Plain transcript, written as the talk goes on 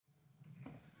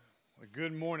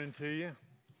Good morning to you.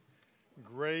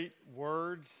 Great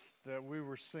words that we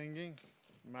were singing.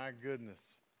 My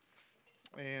goodness.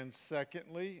 And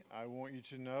secondly, I want you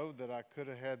to know that I could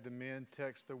have had the men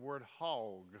text the word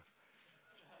hog.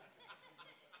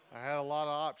 I had a lot of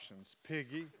options.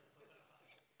 Piggy,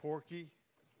 porky,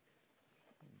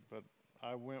 but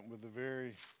I went with the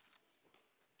very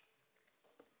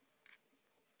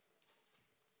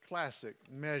classic,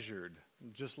 measured,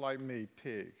 just like me,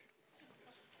 pig.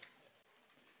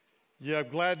 Yeah, I'm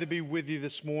glad to be with you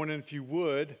this morning. If you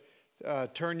would,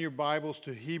 turn your Bibles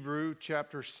to Hebrews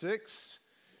chapter 6.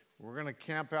 We're going to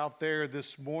camp out there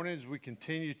this morning as we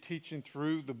continue teaching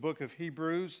through the book of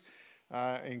Hebrews.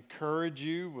 I encourage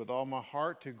you with all my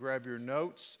heart to grab your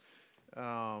notes.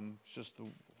 It's just a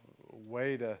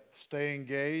way to stay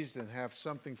engaged and have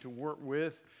something to work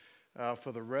with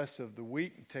for the rest of the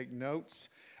week. Take notes.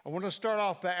 I want to start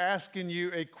off by asking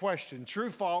you a question. True,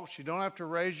 false. You don't have to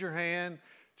raise your hand.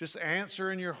 Just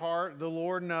answer in your heart. The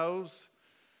Lord knows.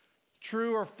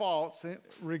 True or false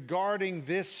regarding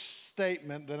this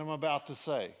statement that I'm about to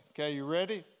say. Okay, you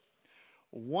ready?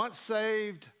 Once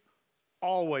saved,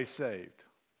 always saved.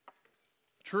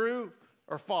 True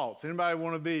or false? Anybody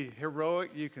want to be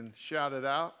heroic? You can shout it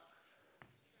out.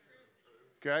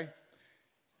 Okay?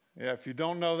 Yeah, if you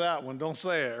don't know that one, don't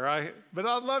say it, right? But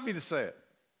I'd love you to say it.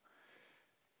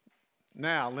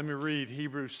 Now, let me read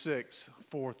Hebrews 6,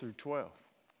 4 through 12.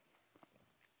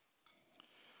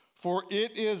 For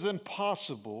it is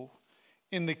impossible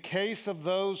in the case of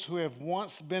those who have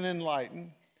once been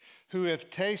enlightened, who have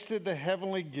tasted the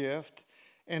heavenly gift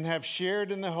and have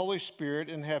shared in the Holy Spirit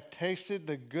and have tasted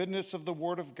the goodness of the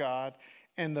Word of God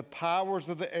and the powers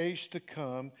of the age to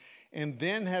come, and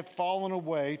then have fallen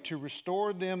away, to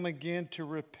restore them again to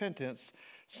repentance,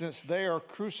 since they are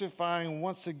crucifying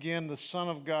once again the Son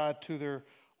of God to their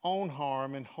own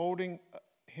harm and holding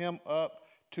him up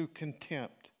to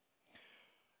contempt.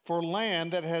 For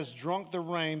land that has drunk the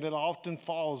rain that often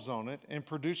falls on it and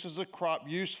produces a crop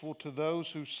useful to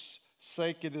those whose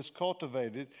sake it is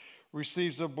cultivated,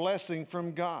 receives a blessing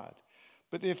from God.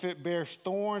 But if it bears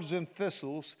thorns and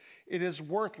thistles, it is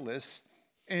worthless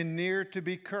and near to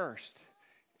be cursed,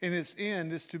 and its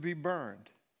end is to be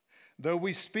burned. Though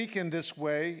we speak in this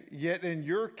way, yet in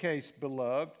your case,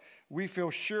 beloved, we feel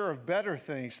sure of better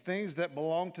things, things that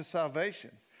belong to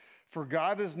salvation. For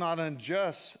God is not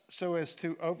unjust so as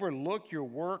to overlook your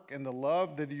work and the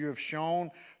love that you have shown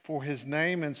for his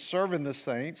name in serving the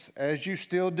saints, as you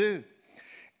still do.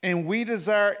 And we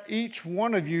desire each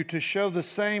one of you to show the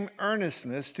same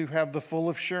earnestness, to have the full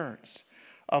assurance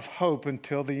of hope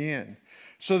until the end,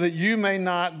 so that you may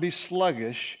not be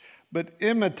sluggish, but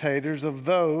imitators of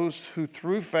those who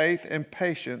through faith and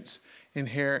patience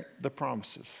inherit the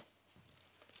promises.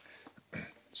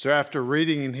 So after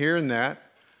reading and hearing that,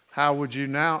 how would you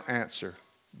now answer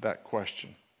that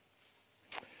question?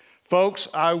 Folks,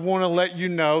 I want to let you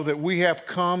know that we have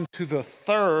come to the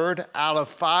third out of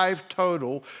 5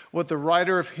 total, what the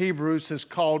writer of Hebrews has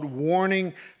called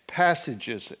warning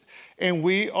passages. And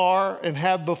we are and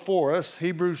have before us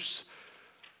Hebrews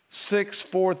 6,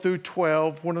 4 through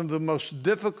 12, one of the most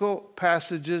difficult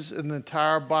passages in the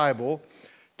entire Bible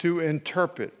to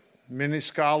interpret. Many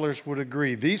scholars would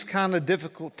agree. These kind of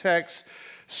difficult texts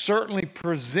certainly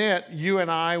present you and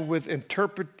I with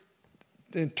interpreting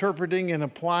and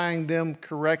applying them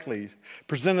correctly,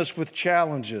 present us with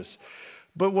challenges.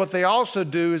 But what they also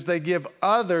do is they give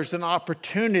others an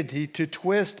opportunity to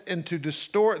twist and to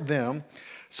distort them,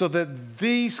 so that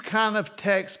these kind of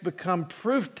texts become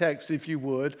proof texts, if you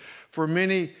would, for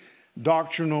many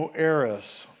doctrinal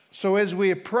errors. So as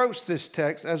we approach this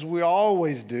text, as we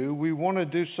always do, we want to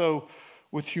do so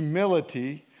with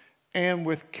humility and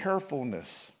with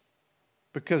carefulness,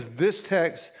 because this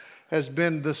text has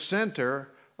been the center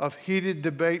of heated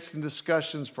debates and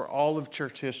discussions for all of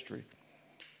church history.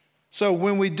 So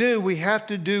when we do, we have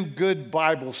to do good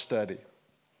Bible study.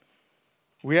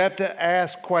 We have to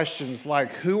ask questions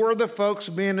like, who are the folks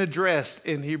being addressed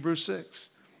in Hebrews 6?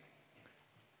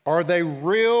 Are they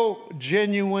real,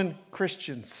 genuine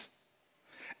Christians?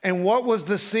 And what was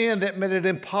the sin that made it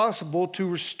impossible to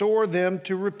restore them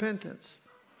to repentance?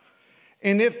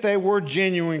 And if they were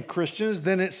genuine Christians,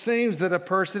 then it seems that a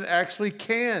person actually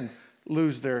can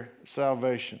lose their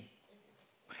salvation.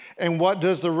 And what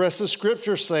does the rest of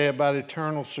Scripture say about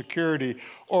eternal security,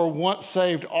 or once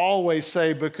saved, always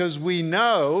saved? Because we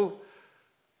know,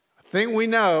 I think we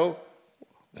know,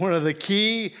 one of the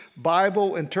key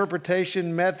Bible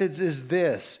interpretation methods is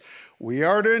this. We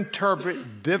are to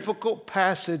interpret difficult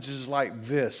passages like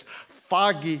this,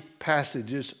 foggy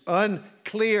passages,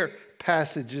 unclear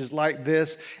passages like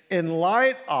this, in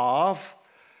light of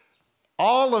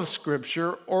all of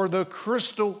Scripture, or the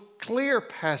crystal clear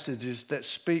passages that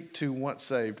speak to once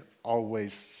saved,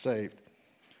 always saved.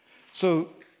 So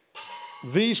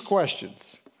these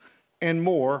questions and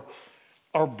more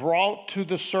are brought to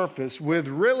the surface with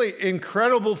really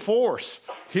incredible force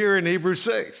here in Hebrews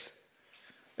 6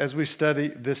 as we study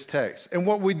this text. And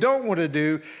what we don't want to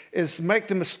do is make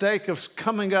the mistake of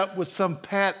coming up with some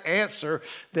pat answer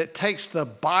that takes the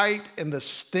bite and the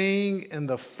sting and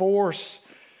the force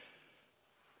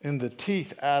and the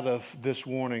teeth out of this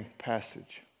warning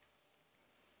passage.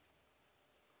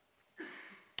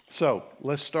 So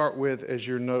let's start with, as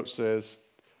your note says,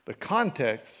 the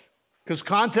context, because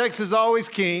context is always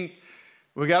king.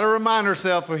 We got to remind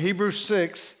ourselves of Hebrews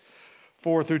 6,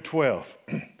 4 through 12.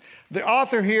 The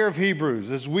author here of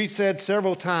Hebrews, as we said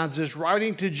several times, is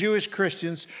writing to Jewish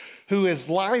Christians who, as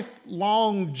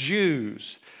lifelong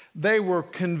Jews, they were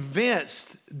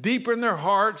convinced deep in their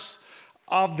hearts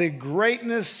of the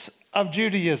greatness of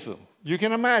Judaism. You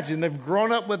can imagine they've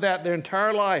grown up with that their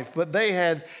entire life, but they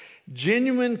had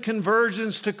genuine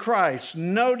conversions to Christ.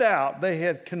 No doubt they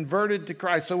had converted to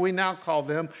Christ, so we now call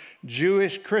them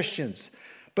Jewish Christians.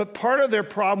 But part of their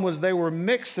problem was they were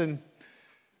mixing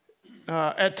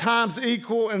at times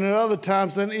equal and at other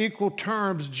times unequal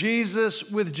terms, Jesus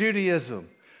with Judaism.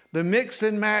 The mix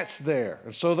and match there.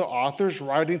 And so the author's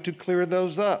writing to clear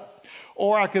those up.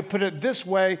 Or I could put it this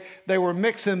way, they were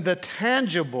mixing the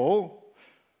tangible,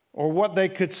 or what they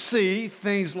could see,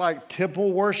 things like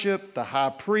temple worship, the high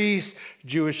priest,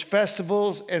 Jewish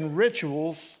festivals and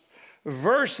rituals,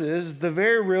 versus the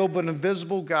very real but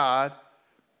invisible God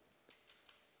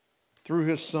through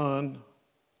his Son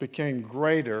became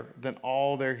greater than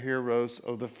all their heroes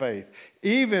of the faith.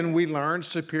 Even, we learned,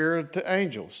 superior to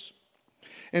angels.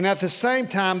 And at the same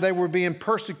time, they were being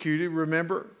persecuted,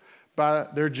 remember, by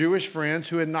their Jewish friends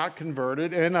who had not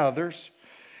converted and others.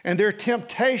 And their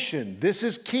temptation, this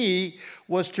is key,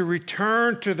 was to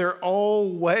return to their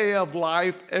old way of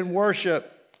life and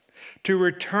worship, to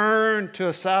return to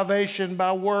a salvation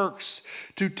by works,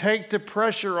 to take the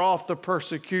pressure off the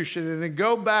persecution and then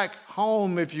go back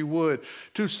home, if you would,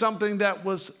 to something that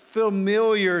was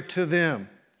familiar to them,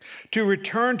 to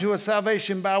return to a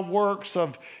salvation by works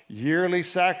of yearly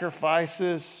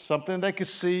sacrifices, something they could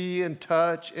see and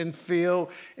touch and feel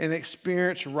and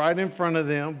experience right in front of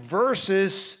them,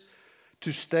 versus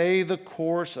to stay the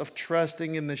course of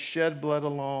trusting in the shed blood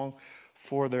alone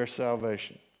for their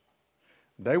salvation.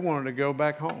 They wanted to go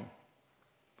back home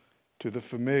to the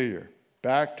familiar,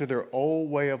 back to their old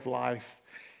way of life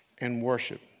and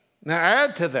worship. Now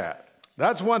add to that,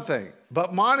 that's one thing.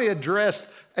 But Monty addressed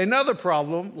another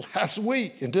problem last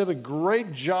week and did a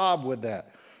great job with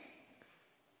that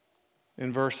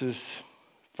in verses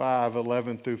 5,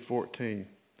 11 through 14.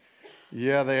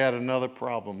 Yeah, they had another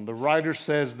problem. The writer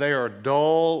says they are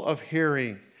dull of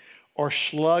hearing or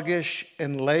sluggish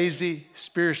and lazy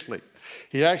spiritually.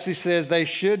 He actually says they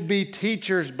should be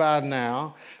teachers by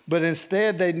now, but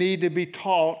instead they need to be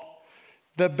taught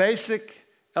the basic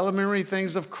elementary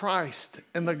things of Christ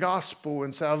and the gospel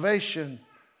and salvation.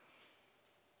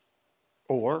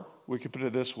 Or, we could put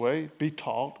it this way, be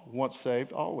taught once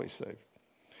saved, always saved.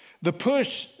 The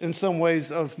push, in some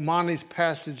ways, of Monty's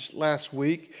passage last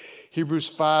week,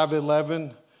 Hebrews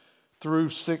 5:11 through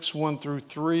 6:1 through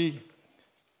 3,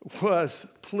 was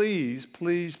please,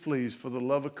 please, please, for the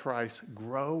love of Christ,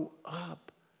 grow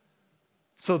up.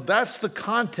 So that's the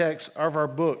context of our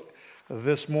book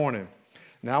this morning.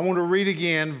 Now I want to read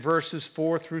again verses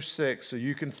 4 through 6 so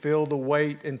you can feel the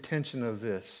weight and tension of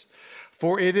this.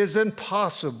 For it is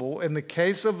impossible in the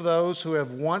case of those who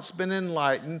have once been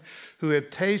enlightened, who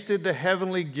have tasted the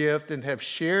heavenly gift and have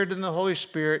shared in the Holy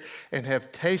Spirit and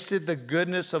have tasted the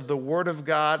goodness of the Word of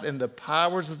God and the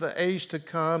powers of the age to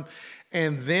come,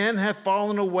 and then have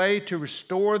fallen away, to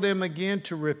restore them again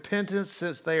to repentance,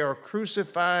 since they are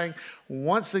crucifying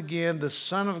once again the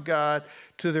Son of God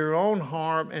to their own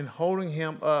harm and holding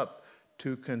him up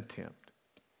to contempt.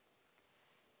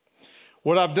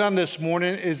 What I've done this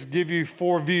morning is give you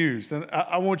 4 views. And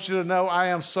I want you to know I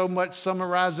am so much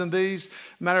summarizing these.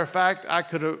 Matter of fact, I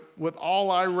could have, with all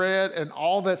I read and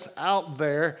all that's out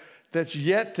there that's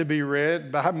yet to be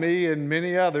read by me and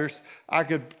many others,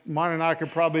 Monty and I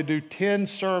could probably do 10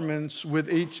 sermons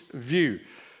with each view.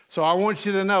 So I want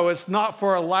you to know it's not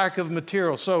for a lack of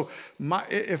material. So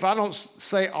if I don't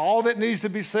say all that needs to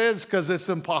be said, it's because it's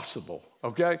impossible,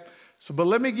 okay? But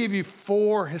let me give you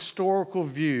 4 historical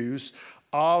views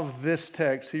of this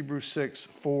text, Hebrews 6,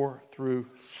 4 through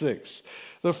 6.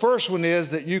 The first one is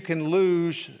that you can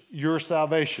lose your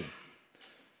salvation.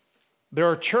 There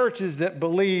are churches that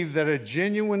believe that a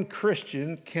genuine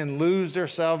Christian can lose their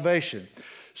salvation.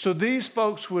 So these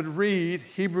folks would read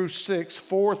Hebrews 6,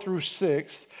 4 through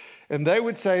 6, and they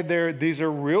would say these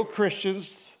are real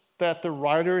Christians that the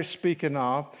writer is speaking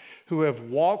of, who have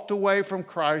walked away from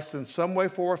Christ in some way,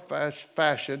 form, or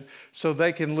fashion, so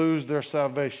they can lose their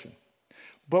salvation.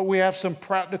 But we have some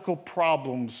practical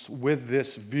problems with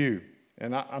this view,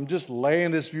 and I'm just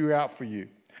laying this view out for you.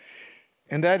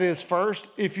 And that is, first,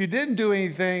 if you didn't do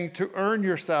anything to earn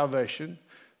your salvation,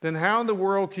 then how in the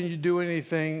world can you do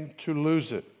anything to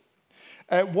lose it?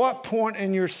 At what point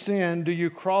in your sin do you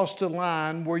cross the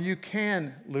line where you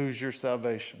can lose your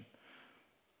salvation?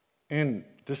 And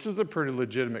this is a pretty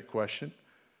legitimate question.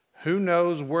 Who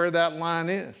knows where that line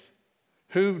is?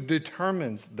 Who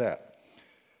determines that?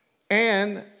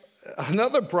 And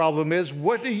another problem is,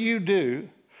 what do you do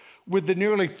with the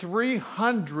nearly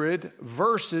 300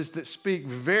 verses that speak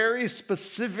very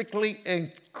specifically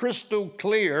and crystal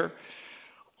clear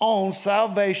on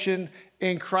salvation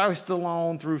in Christ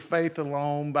alone, through faith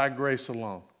alone, by grace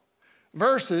alone?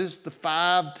 Verses, the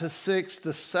 5 to 6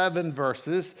 to 7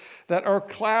 verses that are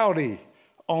cloudy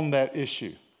on that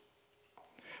issue.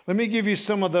 Let me give you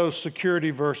some of those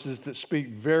security verses that speak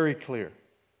very clear.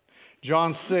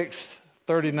 John 6,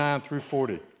 39 through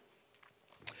 40.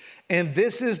 And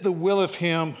this is the will of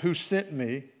him who sent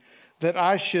me, that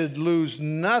I should lose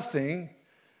nothing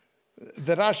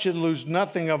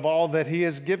of all that he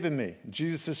has given me.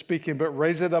 Jesus is speaking, but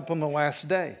raise it up on the last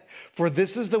day. For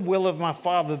this is the will of my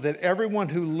Father, that everyone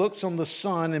who looks on the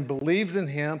Son and believes in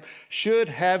him should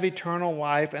have eternal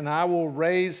life, and I will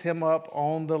raise him up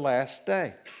on the last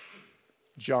day.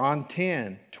 John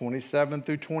 10, 27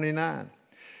 through 29.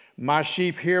 My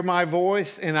sheep hear my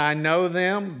voice, and I know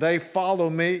them. They follow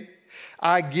me.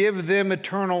 I give them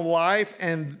eternal life,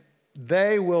 and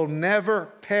they will never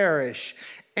perish,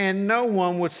 and no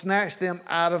one would snatch them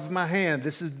out of my hand.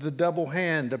 This is the double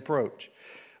hand approach.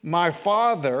 My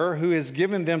Father, who has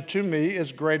given them to me,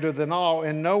 is greater than all,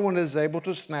 and no one is able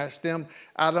to snatch them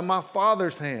out of my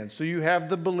Father's hand. So you have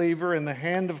the believer in the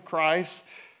hand of Christ,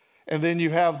 and then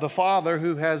you have the Father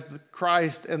who has the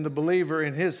Christ and the believer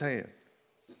in his hand.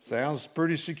 Sounds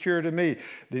pretty secure to me.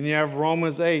 Then you have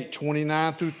Romans 8,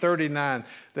 29 through 39,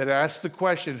 that asks the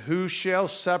question, who shall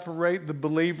separate the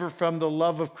believer from the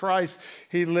love of Christ?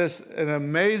 He lists an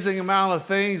amazing amount of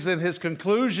things, and his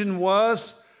conclusion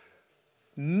was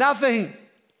nothing.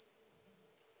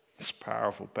 It's a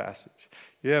powerful passage.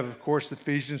 You have, of course,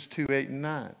 Ephesians 2, 8 and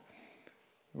 9.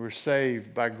 We're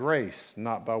saved by grace,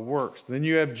 not by works. Then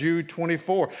you have Jude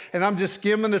 24. And I'm just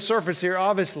skimming the surface here,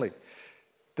 obviously,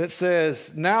 that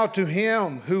says, now to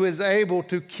him who is able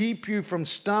to keep you from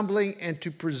stumbling and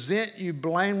to present you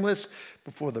blameless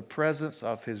before the presence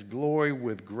of his glory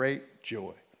with great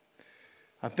joy.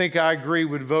 I think I agree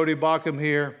with Voddie Baucham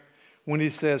here when he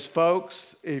says,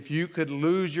 folks, if you could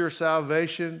lose your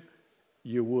salvation,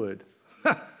 you would.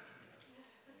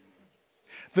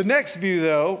 The next view,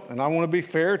 though, and I want to be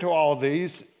fair to all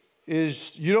these,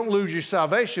 is you don't lose your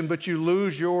salvation, but you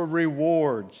lose your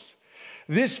rewards.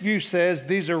 This view says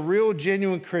these are real,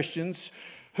 genuine Christians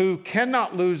who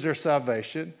cannot lose their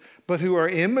salvation, but who are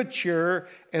immature,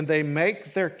 and they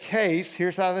make their case.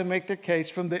 Here's how they make their case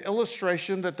from the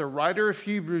illustration that the writer of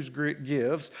Hebrews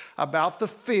gives about the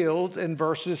fields in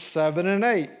verses 7 and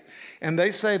 8. And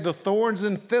they say the thorns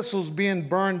and thistles being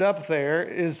burned up there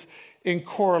is in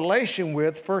correlation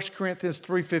with 1 Corinthians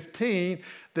 3:15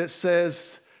 that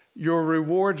says your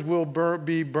rewards will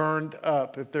be burned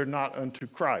up if they're not unto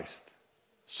Christ.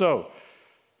 So,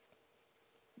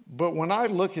 but when I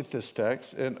look at this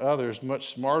text, and others much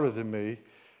smarter than me,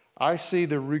 I see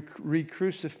the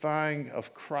re-crucifying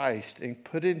of Christ and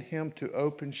putting him to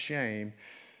open shame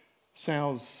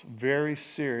sounds very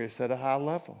serious at a high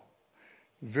level.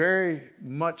 Very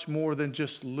much more than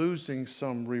just losing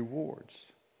some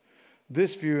rewards.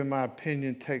 This view, in my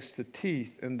opinion, takes the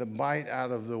teeth and the bite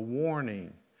out of the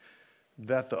warning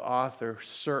that the author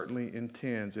certainly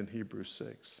intends in Hebrews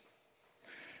 6.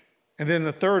 And then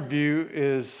the third view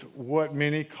is what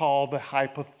many call the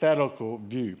hypothetical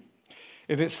view.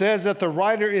 And it says that the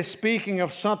writer is speaking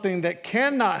of something that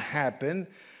cannot happen,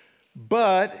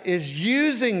 but is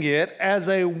using it as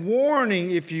a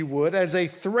warning, if you would, as a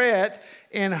threat,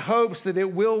 in hopes that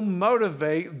it will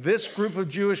motivate this group of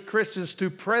Jewish Christians to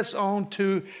press on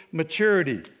to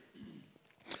maturity.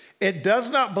 It does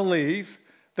not believe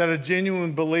that a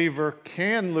genuine believer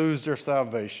can lose their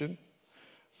salvation.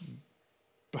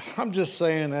 But I'm just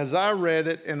saying, as I read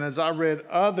it, and as I read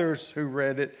others who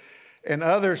read it, and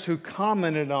others who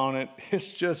commented on it,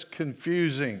 it's just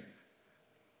confusing.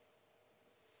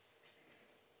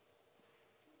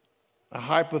 A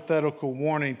hypothetical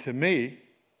warning to me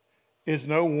is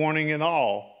no warning at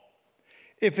all.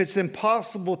 if it's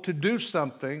impossible to do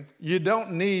something, you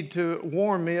don't need to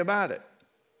warn me about it.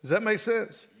 Does that make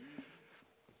sense?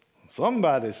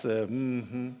 Somebody said,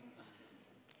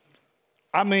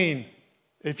 I mean,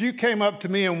 if you came up to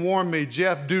me and warned me,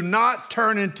 Jeff, do not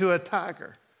turn into a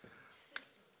tiger.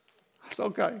 That's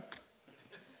okay.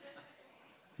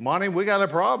 Monty, we got a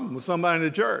problem with somebody in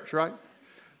the church, right?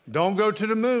 Don't go to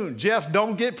the moon. Jeff,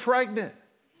 don't get pregnant.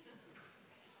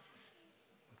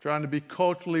 I'm trying to be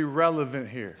culturally relevant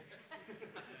here.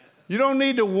 You don't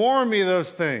need to warn me of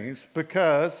those things,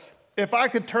 because if I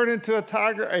could turn into a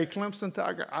tiger, a Clemson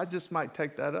tiger, I just might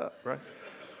take that up, right?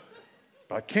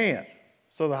 But I can't.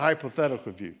 So the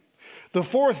hypothetical view. The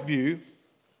fourth view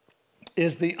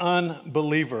is the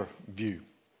unbeliever view.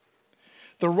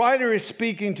 The writer is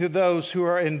speaking to those who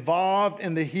are involved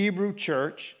in the Hebrew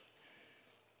church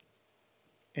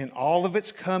in all of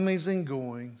its comings and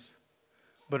goings,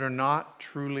 but are not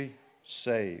truly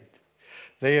saved.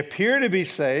 They appear to be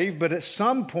saved, but at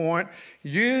some point,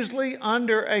 usually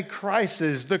under a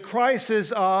crisis, the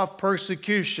crisis of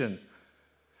persecution,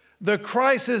 the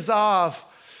crisis of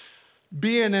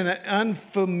being in an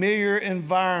unfamiliar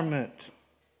environment,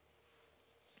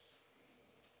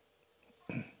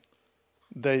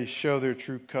 they show their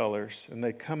true colors, and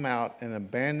they come out and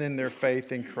abandon their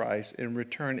faith in Christ and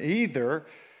return either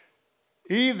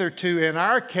to, in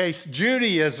our case,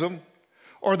 Judaism,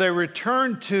 or they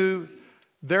return to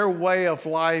their way of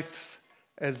life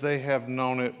as they have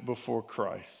known it before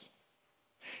Christ.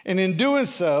 And in doing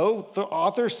so, the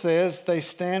author says they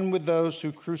stand with those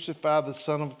who crucify the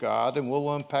Son of God, and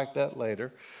we'll unpack that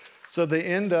later. So they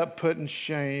end up putting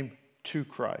shame to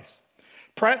Christ.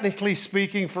 Practically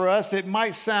speaking, for us, it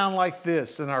might sound like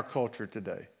this in our culture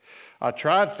today. I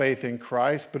tried faith in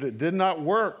Christ, but it did not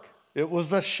work. It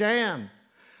was a sham.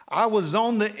 I was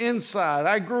on the inside.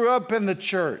 I grew up in the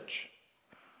church,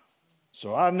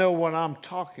 so I know what I'm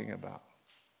talking about.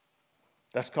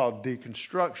 That's called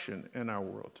deconstruction in our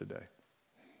world today.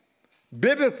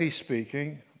 Biblically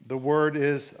speaking, the word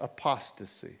is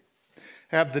apostasy.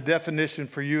 I have the definition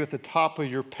for you at the top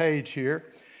of your page here.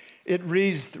 It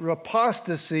reads,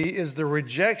 apostasy is the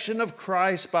rejection of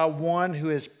Christ by one who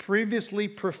has previously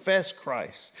professed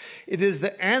Christ. It is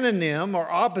the anonym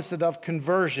or opposite of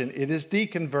conversion. It is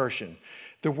deconversion.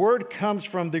 The word comes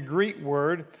from the Greek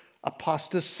word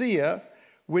apostasia,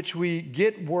 which we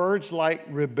get words like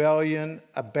rebellion,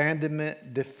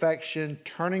 abandonment, defection,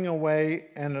 turning away,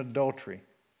 and adultery.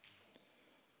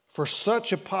 For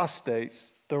such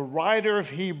apostates, the writer of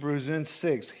Hebrews in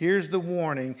 6, here's the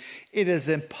warning: it is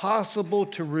impossible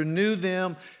to renew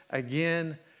them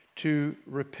again to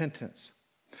repentance.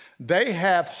 They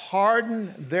have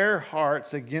hardened their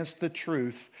hearts against the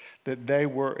truth that they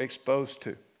were exposed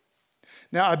to.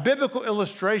 Now, a biblical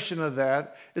illustration of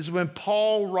that is when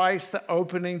Paul writes the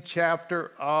opening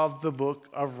chapter of the book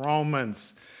of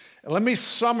Romans. And let me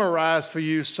summarize for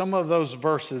you some of those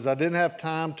verses. I didn't have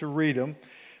time to read them.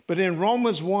 But in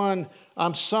Romans 1,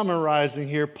 I'm summarizing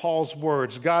here Paul's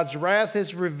words. God's wrath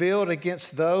is revealed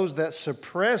against those that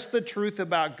suppress the truth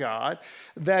about God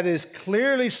that is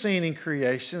clearly seen in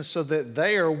creation, so that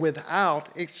they are without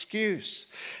excuse.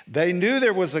 They knew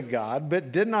there was a God,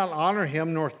 but did not honor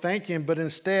him nor thank him, but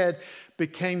instead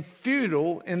became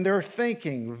futile in their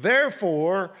thinking.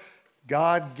 Therefore,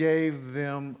 God gave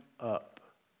them up.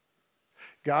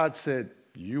 God said,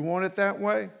 you want it that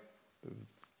way?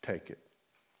 Take it.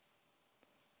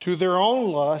 To their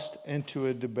own lust and to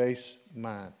a debased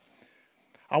mind.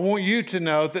 I want you to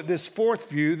know that this fourth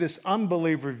view, this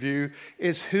unbeliever view,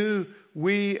 is who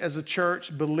we as a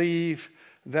church believe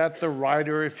that the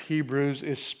writer of Hebrews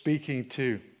is speaking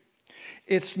to.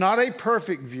 It's not a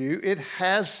perfect view. It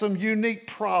has some unique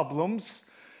problems.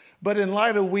 But in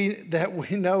light of that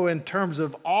we know in terms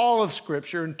of all of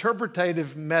Scripture,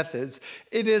 interpretative methods,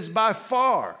 it is by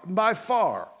far,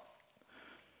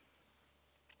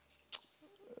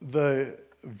 the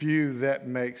view that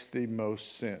makes the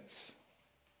most sense.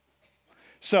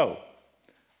 So,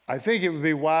 I think it would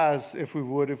be wise if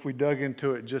we dug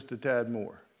into it just a tad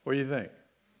more. What do you think?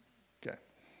 Okay.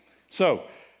 So,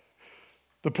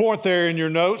 the point there in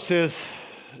your notes is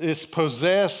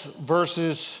possess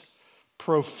versus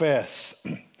profess.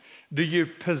 Do you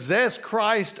possess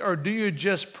Christ or do you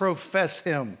just profess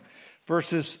him?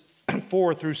 Verses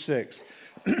 4 through 6.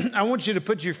 I want you to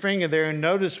put your finger there and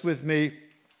notice with me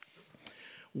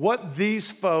what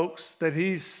these folks that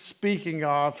he's speaking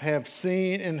of have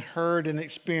seen and heard and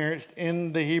experienced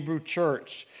in the Hebrew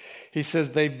church. He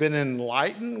says they've been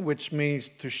enlightened, which means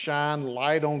to shine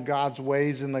light on God's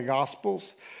ways in the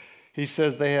Gospels. He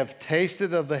says they have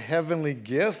tasted of the heavenly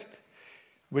gift.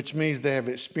 which means they have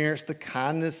experienced the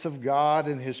kindness of God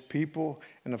and his people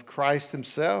and of Christ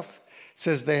himself. It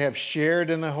says they have shared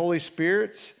in the Holy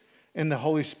Spirit. In the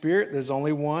Holy Spirit, there's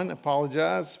only one.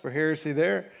 Apologize for heresy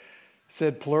there. It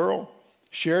said plural.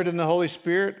 Shared in the Holy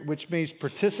Spirit, which means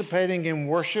participating in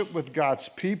worship with God's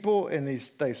people. And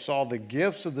they saw the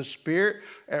gifts of the Spirit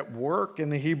at work in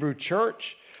the Hebrew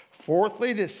church.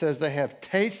 Fourthly, it says they have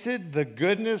tasted the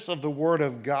goodness of the Word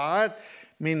of God.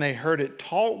 I mean, they heard it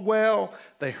taught well.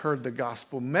 They heard the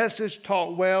gospel message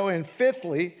taught well. And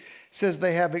fifthly, it says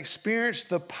they have experienced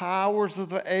the powers of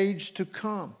the age to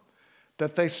come.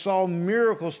 That they saw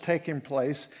miracles taking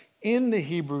place in the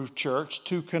Hebrew church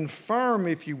to confirm,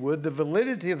 if you would, the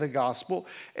validity of the gospel.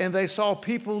 And they saw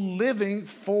people living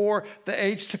for the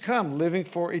age to come, living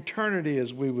for eternity,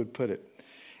 as we would put it.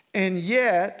 And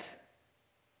yet,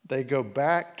 they go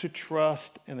back to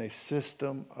trust in a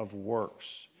system of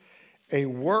works. A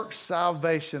work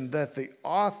salvation that the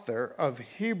author of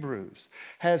Hebrews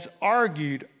has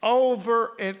argued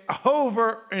over and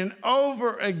over and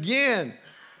over again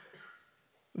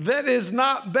that is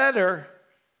not better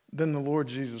than the Lord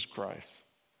Jesus Christ.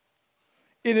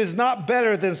 It is not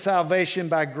better than salvation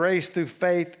by grace through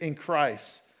faith in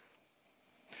Christ.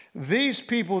 These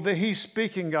people that he's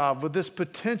speaking of with this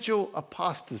potential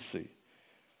apostasy,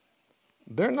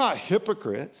 they're not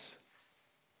hypocrites.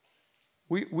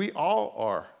 We all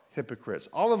are hypocrites.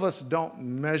 All of us don't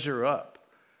measure up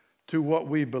to what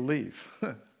we believe.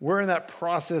 We're in that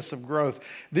process of growth.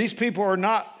 These people are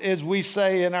not, as we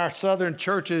say in our southern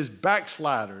churches,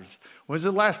 backsliders. When's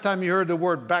the last time you heard the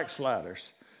word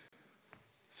backsliders?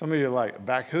 Some of you are like,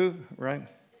 back who, right?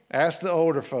 Ask the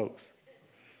older folks.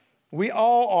 We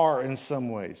all are in some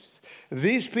ways.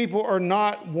 These people are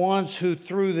not ones who,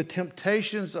 through the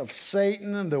temptations of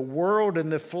Satan and the world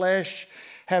and the flesh,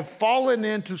 have fallen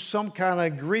into some kind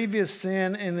of grievous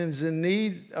sin and is in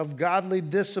need of godly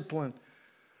discipline.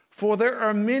 For there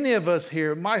are many of us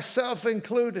here, myself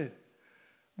included,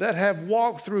 that have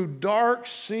walked through dark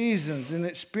seasons and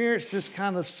experienced this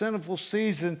kind of sinful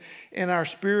season in our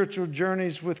spiritual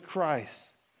journeys with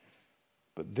Christ.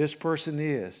 But this person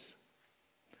is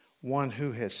one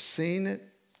who has seen it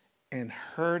and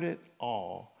heard it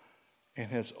all and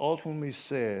has ultimately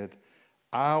said,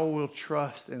 I will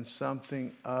trust in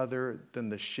something other than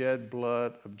the shed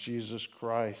blood of Jesus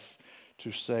Christ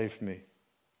to save me.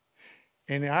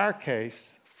 In our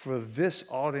case, for this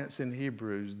audience in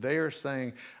Hebrews, they are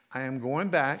saying, I am going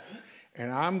back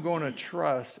and I'm going to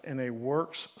trust in a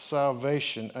works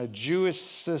salvation, a Jewish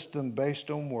system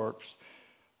based on works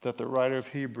that the writer of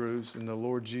Hebrews and the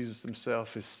Lord Jesus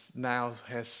himself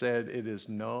has said it is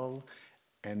null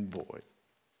and void.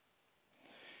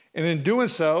 And in doing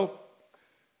so,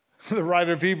 the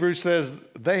writer of Hebrews says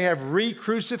they have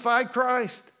re-crucified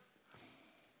Christ.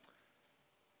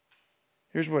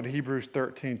 Here's what Hebrews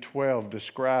 13:12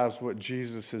 describes what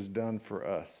Jesus has done for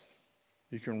us.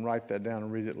 You can write that down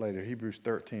and read it later. Hebrews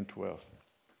 13:12.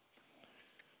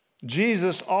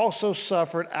 Jesus also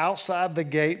suffered outside the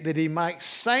gate that he might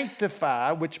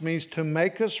sanctify, which means to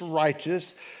make us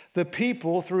righteous, the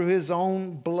people through his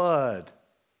own blood.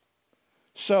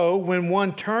 So when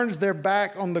one turns their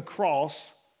back on the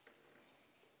cross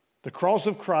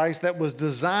of Christ that was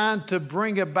designed to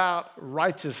bring about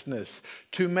righteousness,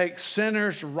 to make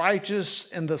sinners righteous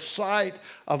in the sight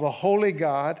of a holy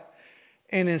God,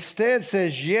 and instead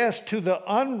says yes to the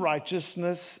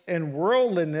unrighteousness and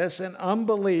worldliness and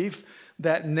unbelief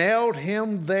that nailed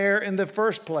him there in the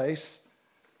first place,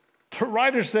 the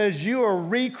writer says you are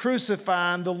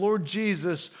re-crucifying the Lord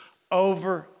Jesus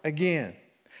over again.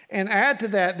 And add to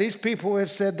that, these people have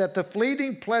said that the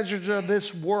fleeting pleasures of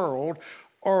this world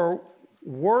are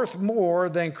worth more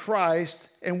than Christ.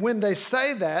 And when they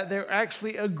say that, they're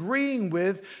actually agreeing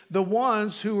with the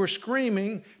ones who are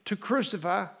screaming to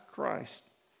crucify Christ.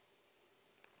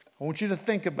 I want you to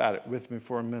think about it with me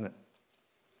for a minute.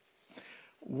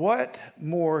 What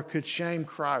more could shame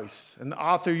Christ? And the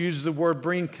author uses the word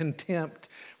bring contempt,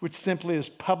 which simply is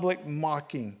public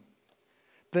mocking,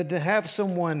 than to have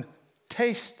someone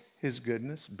taste his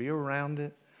goodness, be around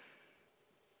it,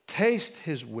 taste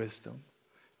his wisdom,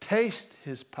 taste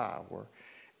his power,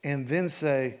 and then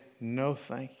say, no,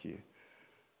 thank you.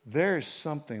 There is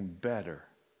something better.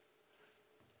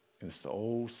 And it's the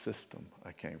old system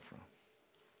I came from.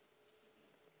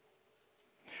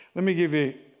 Let me give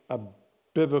you a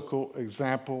biblical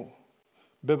examples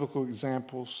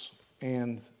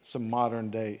and some modern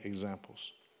day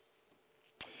examples.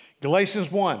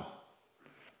 Galatians 1.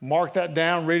 Mark that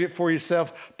down, read it for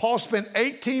yourself. Paul spent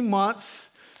 18 months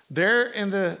there in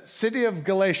the city of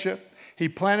Galatia. He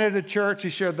planted a church. He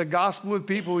shared the gospel with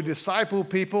people. He discipled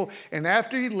people. And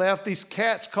after he left, these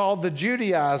cats called the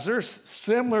Judaizers,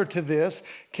 similar to this,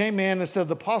 came in and said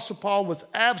the Apostle Paul was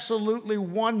absolutely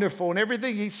wonderful. And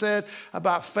everything he said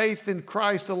about faith in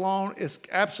Christ alone is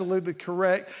absolutely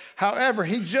correct. However,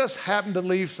 he just happened to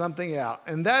leave something out.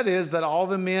 And that is that all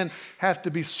the men have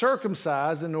to be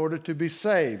circumcised in order to be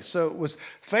saved. So it was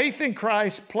faith in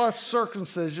Christ plus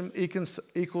circumcision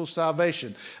equals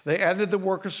salvation. They added the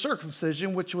work of circumcision,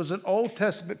 which was an Old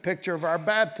Testament picture of our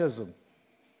baptism.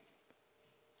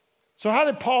 So how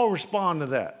did Paul respond to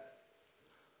that?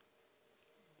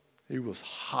 He was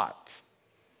hot.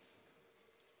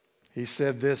 He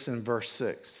said this in verse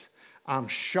 6. I'm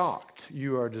shocked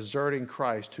you are deserting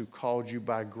Christ who called you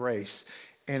by grace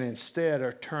and instead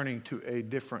are turning to a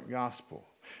different gospel.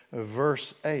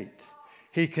 Verse 8.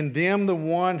 He condemned the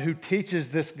one who teaches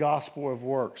this gospel of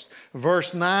works.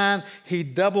 Verse 9, he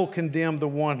double condemned the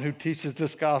one who teaches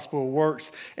this gospel of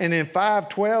works. And in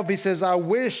 5:12, he says, I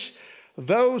wish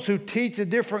those who teach a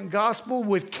different gospel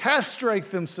would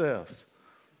castrate themselves.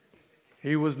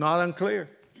 He was not unclear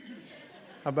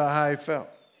about how he felt.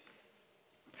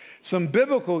 Some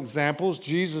biblical examples,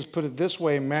 Jesus put it this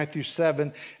way in Matthew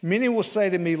 7. Many will say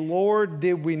to me, Lord,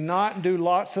 did we not do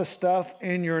lots of stuff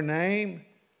in your name?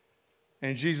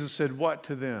 And Jesus said, what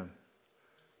to them?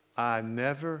 I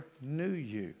never knew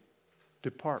you.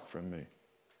 Depart from me.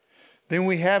 Then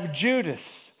we have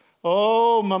Judas.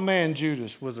 Oh, my man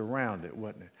Judas was around it,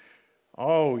 wasn't he?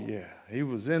 Oh, yeah. He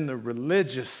was in the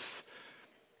religious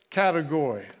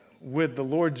category with the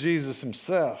Lord Jesus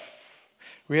himself.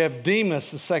 We have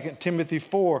Demas in 2 Timothy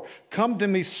 4. Come to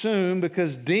me soon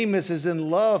because Demas is in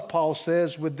love, Paul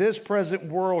says, with this present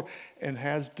world and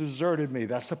has deserted me.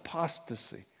 That's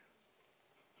apostasy.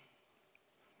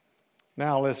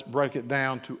 Now let's break it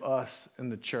down to us in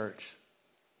the church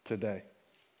today.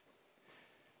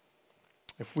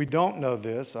 If we don't know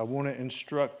this, I want to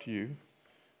instruct you.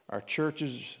 Our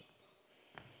churches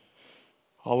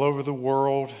all over the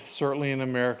world, certainly in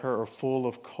America, are full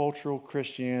of cultural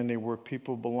Christianity where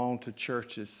people belong to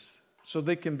churches so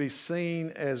they can be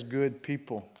seen as good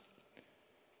people,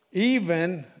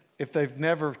 even if they've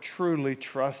never truly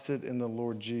trusted in the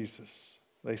Lord Jesus.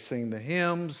 They sing the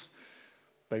hymns,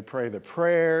 they pray the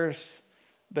prayers,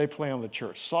 they play on the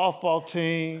church softball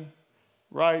team,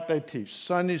 right? They teach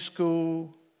Sunday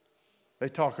school, they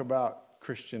talk about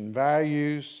Christian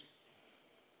values.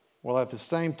 While at the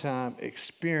same time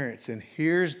experience, and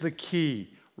here's the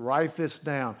key, write this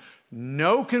down,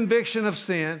 no conviction of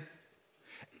sin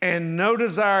and no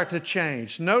desire to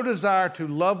change, no desire to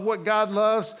love what God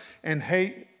loves and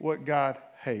hate what God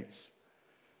hates.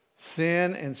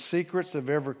 Sin and secrets of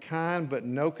every kind, but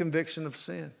no conviction of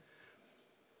sin.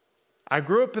 I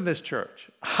grew up in this church.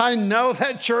 I know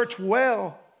that church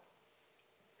well.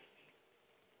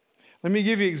 Let me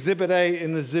give you Exhibit A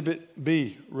and Exhibit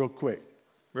B real quick.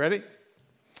 Ready?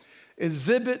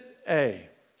 Exhibit A.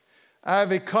 I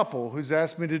have a couple who's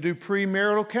asked me to do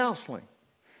premarital counseling.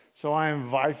 So I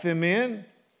invite them in,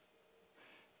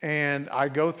 and I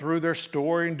go through their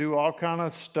story and do all kind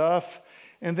of stuff.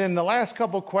 And then the last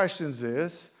couple questions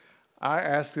is, I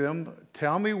ask them,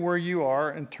 tell me where you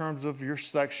are in terms of your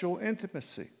sexual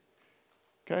intimacy.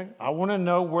 Okay? I want to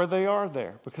know where they are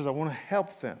there because I want to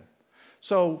help them.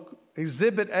 So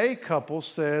Exhibit A couple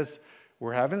says,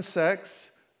 we're having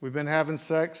sex. We've been having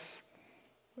sex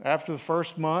after the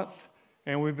first month,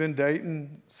 and we've been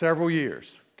dating several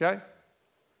years, okay?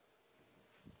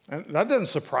 And that doesn't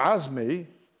surprise me,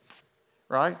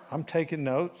 right? I'm taking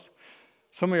notes.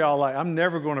 Some of y'all are like, I'm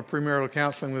never going to premarital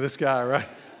counseling with this guy, right?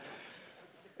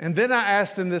 And then I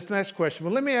asked them this next question.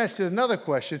 Well, let me ask you another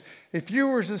question. If you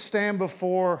were to stand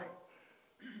before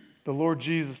the Lord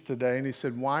Jesus today, and he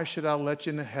said, why should I let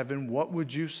you into heaven? What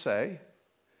would you say?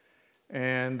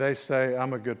 And they say,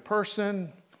 I'm a good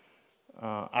person.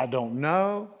 I don't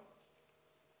know.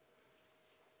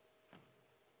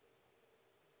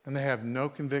 And they have no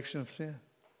conviction of sin.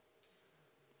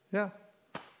 Yeah.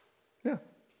 Yeah.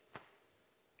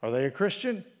 Are they a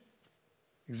Christian?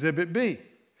 Exhibit B.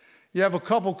 You have a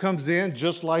couple comes in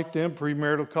just like them,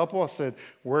 premarital couple. I said,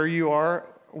 where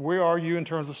are you in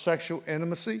terms of sexual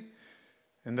intimacy?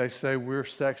 And they say, we're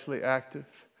sexually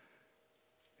active.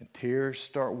 And tears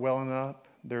start welling up.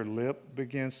 Their lip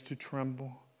begins to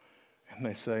tremble. And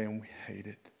they say, and we hate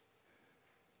it.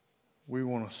 We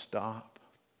want to stop.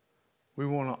 We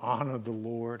want to honor the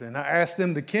Lord. And I asked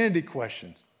them the Kennedy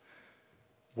questions.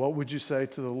 What would you say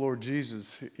to the Lord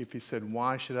Jesus if he said,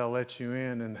 why should I let you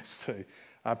in? And they say,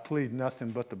 I plead nothing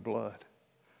but the blood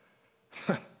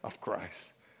of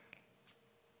Christ.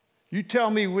 You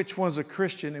tell me which one's a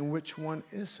Christian and which one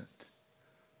isn't.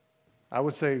 I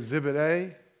would say exhibit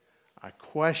A, I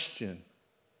question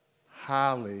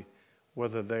highly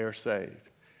whether they are saved.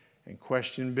 And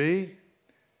question B,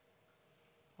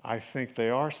 I think they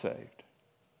are saved.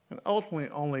 And ultimately,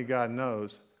 only God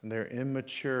knows. And they're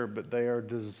immature, but they are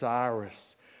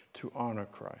desirous to honor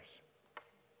Christ.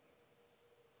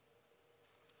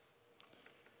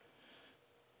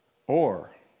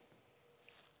 Or,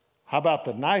 how about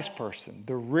the nice person,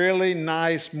 the really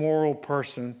nice moral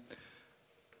person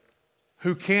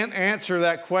who can't answer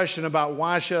that question about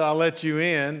why should I let you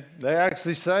in? They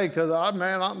actually say, because I'm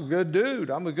a good dude,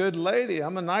 I'm a good lady,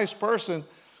 I'm a nice person.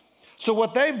 So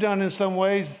what they've done in some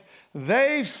ways,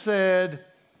 they've said,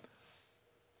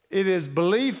 it is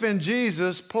belief in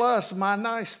Jesus plus my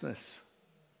niceness.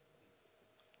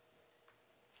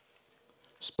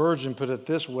 Spurgeon put it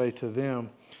this way to them: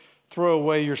 throw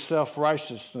away your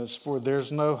self-righteousness, for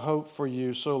there's no hope for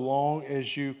you so long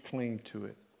as you cling to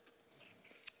it.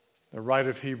 The writer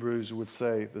of Hebrews would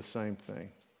say the same thing.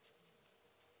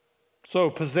 So,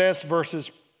 possess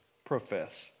versus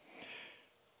profess.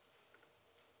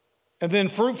 And then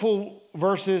fruitful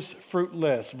versus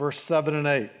fruitless, verse 7 and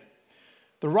 8.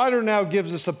 The writer now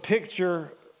gives us a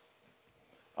picture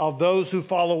of those who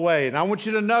fall away. And I want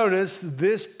you to notice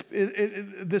this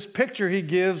picture he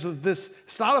gives of this.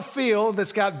 It's not a field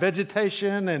that's got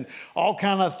vegetation and all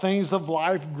kind of things of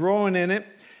life growing in it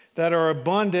that are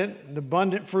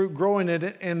abundant fruit growing in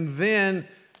it, and then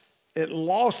it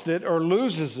lost it or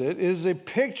loses it. It is a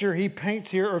picture he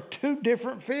paints here of two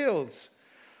different fields.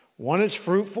 One is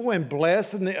fruitful and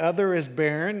blessed, and the other is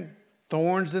barren,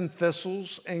 thorns and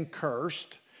thistles and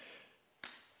cursed.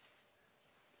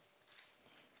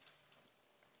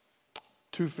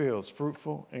 Two fields,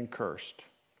 fruitful and cursed.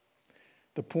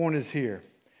 The point is here.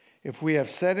 If we have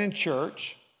sat in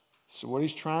church, so what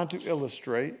he's trying to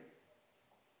illustrate,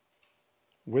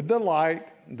 with the light,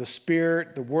 the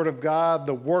Spirit, the Word of God,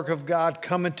 the work of God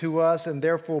coming to us and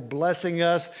therefore blessing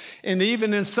us, and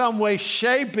even in some way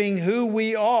shaping who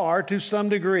we are to some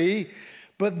degree,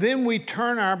 but then we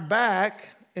turn our back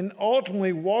and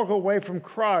ultimately walk away from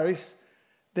Christ,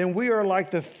 then we are like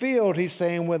the field, he's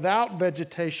saying, without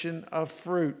vegetation of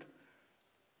fruit.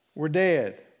 We're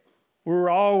dead. We're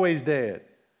always dead.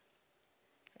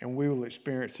 And we will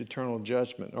experience eternal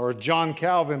judgment. Or John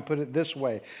Calvin put it this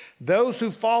way: those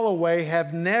who fall away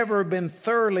have never been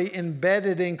thoroughly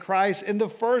embedded in Christ in the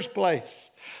first place,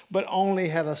 but only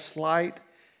had a slight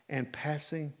and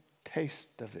passing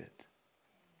taste of it.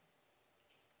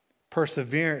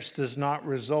 Perseverance does not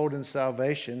result in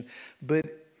salvation, but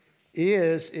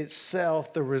is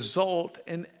itself the result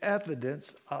and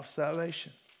evidence of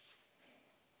salvation.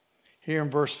 Here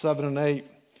in verse 7 and 8,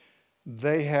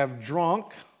 they have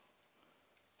drunk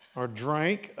or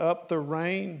drank up the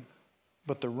rain,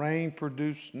 but the rain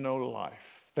produced no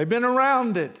life. They've been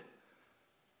around it.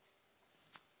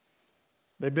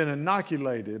 They've been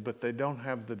inoculated, but they don't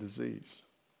have the disease.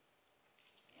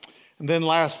 And then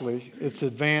lastly, it's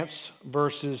advance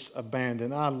versus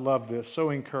abandon. I love this, so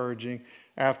encouraging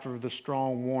after the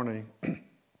strong warning.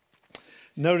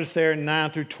 Notice there in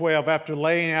 9 through 12, after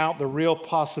laying out the real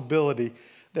possibility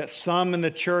that some in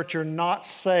the church are not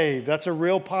saved, that's a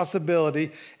real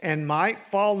possibility, and might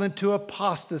fall into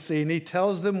apostasy. And he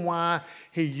tells them why.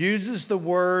 He uses the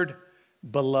word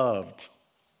beloved.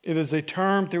 It is a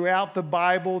term throughout the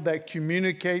Bible that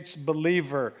communicates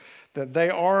believer, that they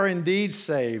are indeed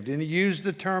saved. And he used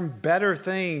the term better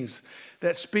things,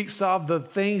 that speaks of the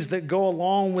things that go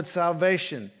along with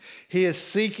salvation. He is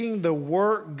seeking the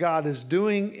work God is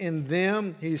doing in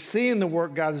them. He's seeing the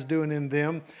work God is doing in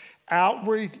them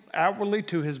outwardly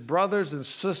to his brothers and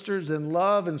sisters in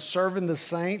love and serving the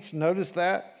saints. Notice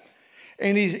that.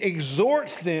 And he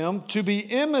exhorts them to be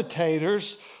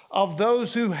imitators of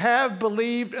those who have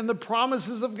believed in the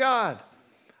promises of God.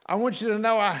 I want you to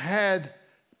know I had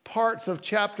parts of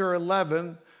chapter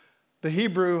 11,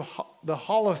 the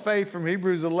Hall of Faith from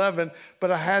Hebrews 11,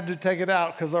 but I had to take it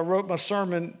out because I wrote my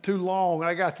sermon too long.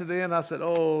 I got to the end, I said,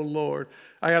 oh, Lord,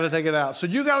 I got to take it out. So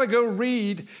you got to go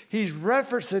read. He's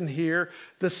referencing here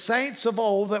the saints of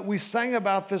old that we sang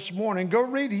about this morning. Go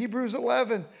read Hebrews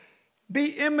 11. Be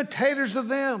imitators of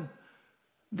them.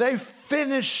 They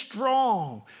finished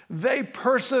strong. They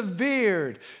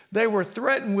persevered. They were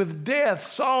threatened with death,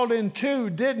 sawed in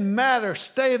two, didn't matter.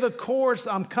 Stay the course.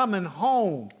 I'm coming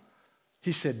home.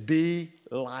 He said, be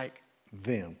like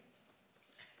them.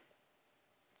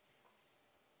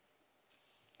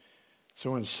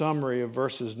 So in summary of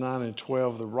verses 9 and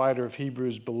 12, the writer of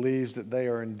Hebrews believes that they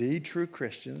are indeed true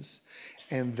Christians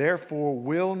and therefore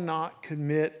will not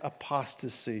commit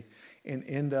apostasy and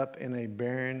end up in a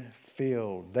barren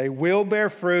filled. They will bear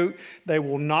fruit. They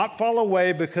will not fall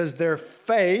away because their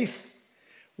faith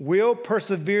will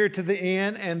persevere to the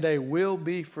end and they will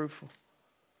be fruitful.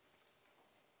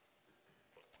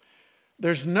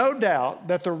 There's no doubt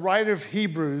that the writer of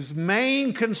Hebrews'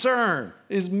 main concern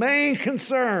is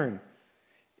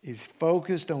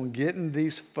focused on getting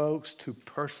these folks to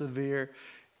persevere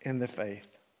in the faith.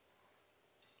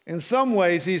 In some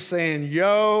ways, he's saying,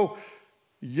 yo.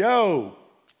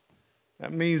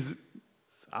 That means,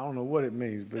 I don't know what it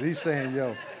means, but he's saying,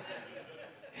 yo.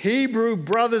 Hebrew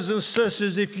brothers and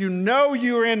sisters, if you know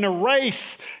you're in the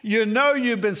race, you know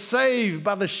you've been saved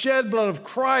by the shed blood of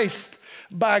Christ,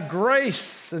 by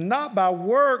grace and not by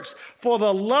works, for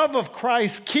the love of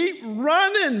Christ, keep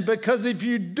running, because if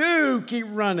you do keep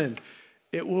running,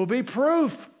 it will be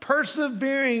proof,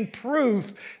 persevering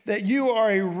proof that you are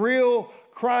a real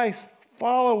Christ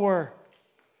follower.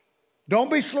 Don't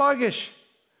be sluggish.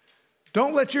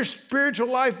 Don't let your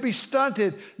spiritual life be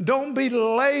stunted. Don't be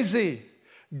lazy.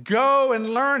 Go and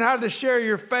learn how to share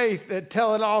your faith and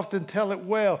tell it often, tell it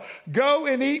well. Go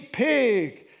and eat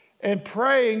pig and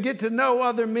pray and get to know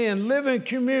other men. Live in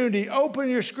community. Open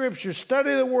your scriptures.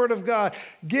 Study the Word of God.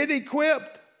 Get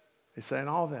equipped. He's saying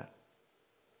all that.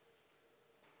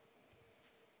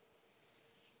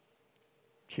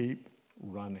 Keep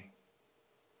running.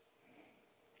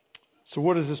 So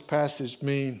what does this passage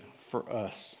mean for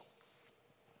us?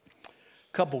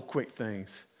 A couple quick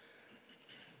things.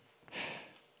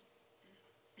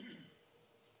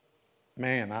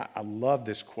 Man, I love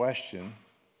this question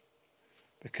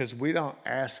because we don't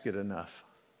ask it enough.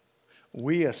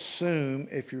 We assume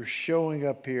if you're showing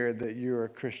up here that you're a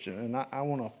Christian, and I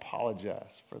want to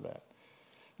apologize for that.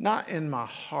 Not in my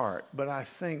heart, but I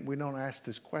think we don't ask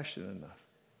this question enough.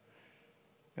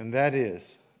 And that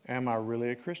is, am I really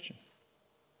a Christian?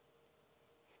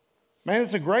 Man,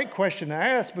 it's a great question to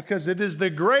ask because it is the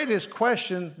greatest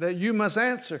question that you must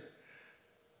answer.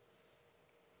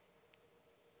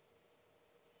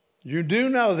 You do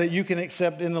know that you can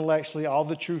accept intellectually all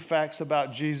the true facts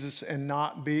about Jesus and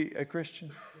not be a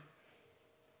Christian.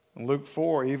 In Luke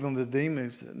 4, even the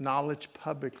demons acknowledged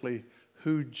publicly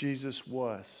who Jesus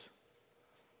was.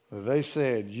 They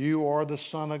said, you are the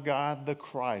Son of God, the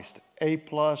Christ. A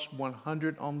plus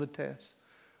 100 on the test.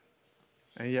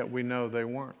 And yet we know they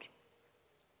weren't.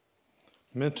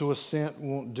 Mental assent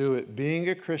won't do it. Being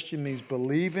a Christian means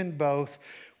believing both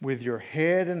with your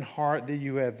head and heart that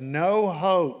you have no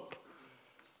hope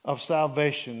of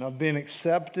salvation, of being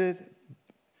accepted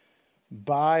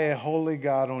by a holy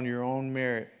God on your own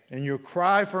merit. And your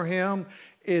cry for Him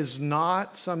is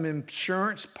not some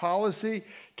insurance policy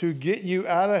to get you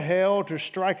out of hell, to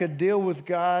strike a deal with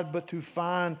God, but to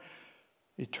find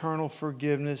eternal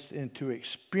forgiveness and to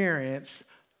experience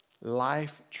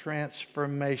life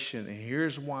transformation. And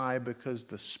here's why: because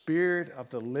the Spirit of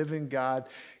the living God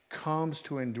comes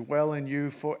to indwell in you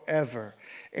forever.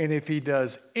 And if He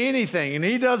does anything, and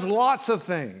He does lots of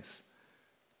things,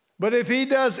 but if He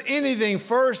does anything,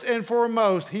 first and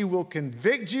foremost, He will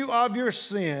convict you of your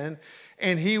sin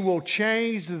and He will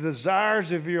change the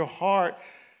desires of your heart.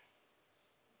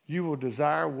 You will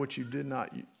desire what you did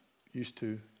not used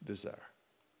to desire.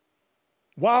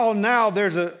 While now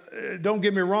there's don't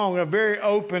get me wrong, a very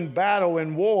open battle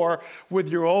and war with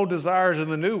your old desires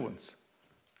and the new ones.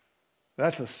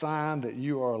 That's a sign that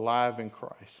you are alive in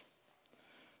Christ.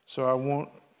 So I want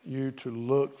you to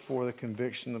look for the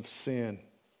conviction of sin.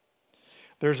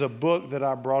 There's a book that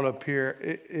I brought up here.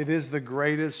 It is the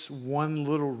greatest one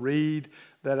little read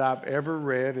that I've ever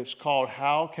read. It's called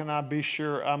How Can I Be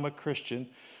Sure I'm a Christian?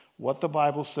 What the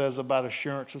Bible Says About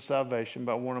Assurance of Salvation,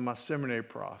 by one of my seminary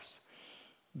profs,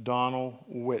 Donald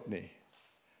Whitney.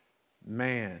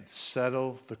 Man,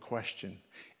 settle the question.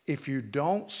 If you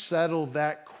don't settle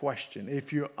that question,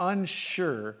 if you're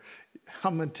unsure,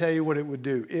 I'm going to tell you what it would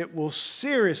do. It will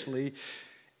seriously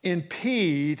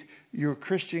impede your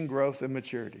Christian growth and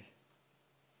maturity.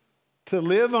 To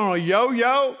live on a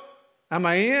yo-yo, am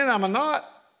I in, am I not?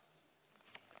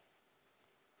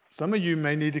 Some of you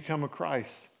may need to come to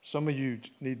Christ. Some of you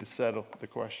need to settle the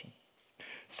question.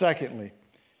 Secondly,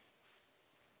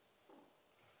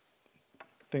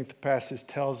 I think the passage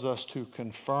tells us to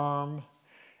confirm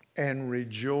and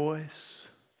rejoice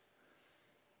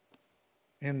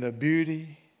in the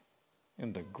beauty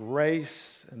and the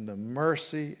grace and the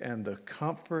mercy and the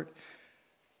comfort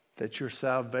that your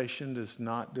salvation does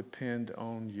not depend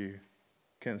on you.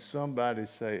 Can somebody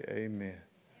say amen?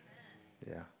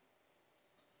 Yeah.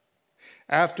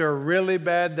 After a really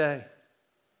bad day,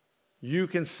 you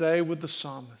can say with the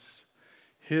psalmist,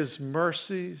 His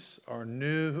mercies are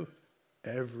new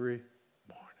every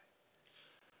morning.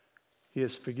 He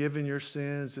has forgiven your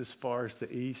sins as far as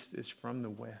the east is from the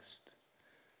west.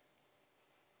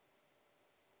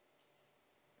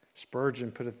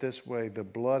 Spurgeon put it this way: the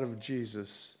blood of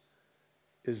Jesus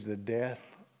is the death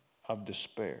of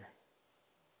despair.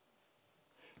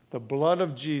 The blood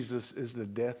of Jesus is the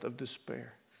death of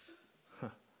despair.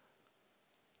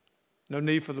 No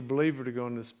need for the believer to go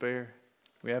into despair.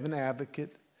 We have an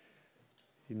advocate.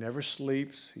 He never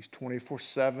sleeps. He's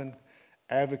 24/7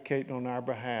 advocating on our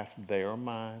behalf. They are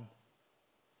mine.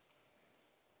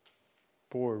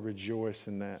 Boy, rejoice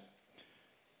in that.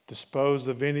 Dispose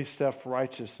of any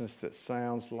self-righteousness that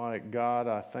sounds like, God,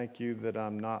 I thank you that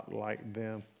I'm not like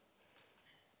them.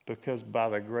 Because by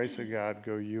the grace of God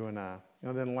go you and I.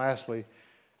 And then lastly,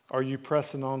 are you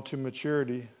pressing on to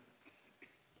maturity?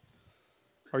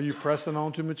 Are you pressing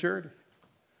on to maturity?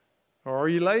 Or are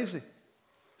you lazy?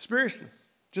 Spiritually.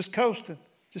 Just coasting.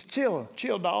 Just chilling.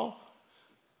 Chill, dog.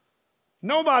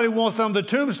 Nobody wants them the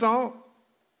tombstone.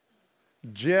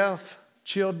 Jeff,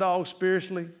 chill dog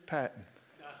spiritually, Patton.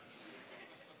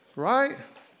 Right?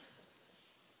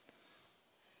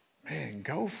 Man,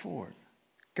 go for it.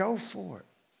 Go for it.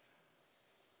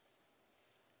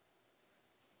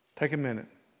 Take a minute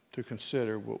to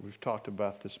consider what we've talked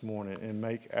about this morning and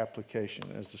make application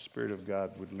as the Spirit of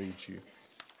God would lead you.